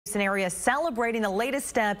Area celebrating the latest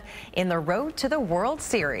step in the road to the World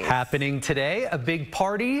Series. Happening today, a big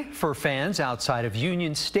party for fans outside of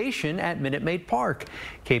Union Station at Minute Maid Park.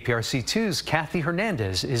 KPRC2's Kathy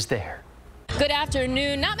Hernandez is there. Good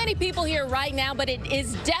afternoon. Not many people here right now, but it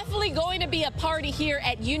is definitely going to be a party here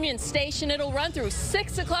at Union Station. It'll run through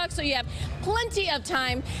 6 o'clock, so you have plenty of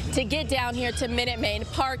time to get down here to Minute Maid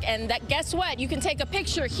Park. And guess what? You can take a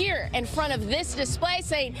picture here in front of this display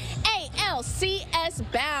saying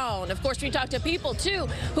ALCS bound. Of course, we talked to people, too,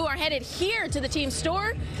 who are headed here to the team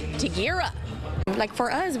store to gear up. Like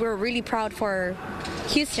for us, we're really proud for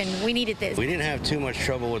Houston. We needed this. We didn't have too much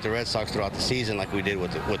trouble with the Red Sox throughout the season like we did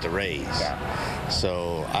with the Rays. Yeah.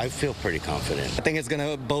 So I feel pretty confident. I think it's going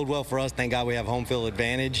to bode well for us. Thank God we have home field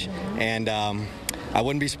advantage. And I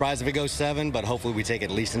wouldn't be surprised if it goes 7, but hopefully we take it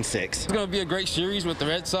at least in 6. It's going to be a great series with the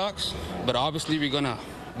Red Sox, but obviously we're going to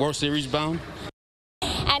World Series bound.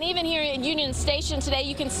 And even here at Union Station today,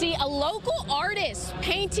 you can see a local artist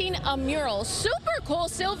painting a mural. Super cool.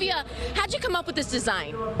 Sylvia, how'd you come up with this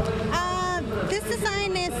design? This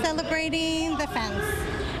design is celebrating the fans.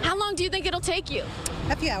 How long do you think it'll take you?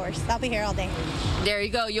 A few hours. I'll be here all day. There you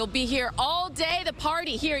go. You'll be here all day. The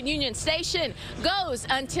party here at Union Station goes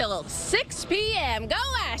until 6 p.m. Go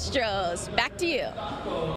Astros. Back to you.